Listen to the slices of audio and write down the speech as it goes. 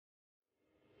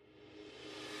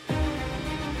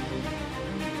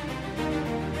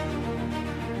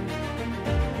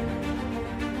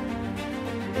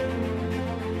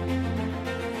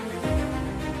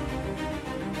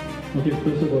Okay,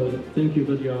 first of all, thank you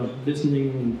that you are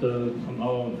listening on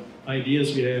our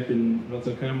ideas we have in Ras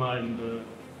Al Khaimah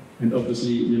and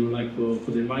obviously, like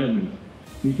for the environment.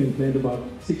 We can plant about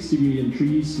 60 million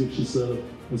trees, which is a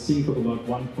sink of about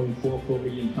 1.44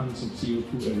 million tons of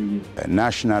CO2 every year. A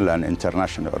national and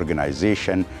international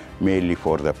organization mainly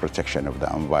for the protection of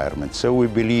the environment. So we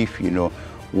believe,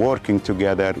 working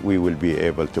together, we will be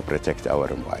able to protect our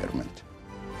environment.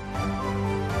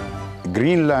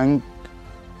 Greenland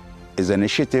is an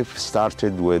initiative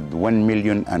started with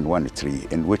 1,000,001 tree,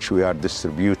 in which we are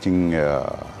distributing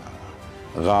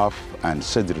ghaf and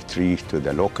cedar tree to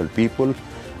the local people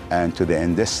and to the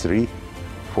industry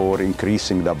for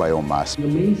increasing the biomass. The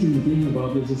amazing thing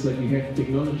about this is that we have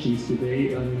technologies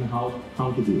today on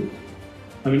how to do it.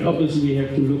 Obviously we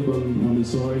have to look on the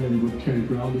soil and what kind of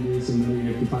ground it is, and then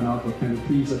we have to find out what kind of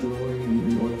trees are growing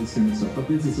and all this kind of stuff. But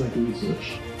this is like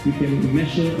research. You can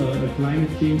measure a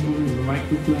climate change in a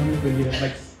microclimate when you have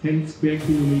like 10 square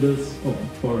kilometers of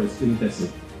forest in a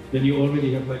desert. Then you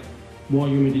already have like more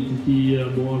humidity,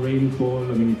 more rainfall.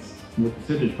 It's more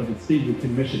percentage, but it's still you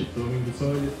can measure it. So the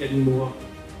soil is getting more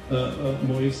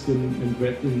moist and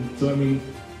wet. And so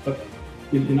but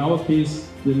in our case,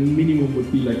 the minimum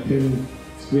would be like 10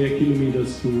 square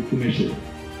kilometers to measure it.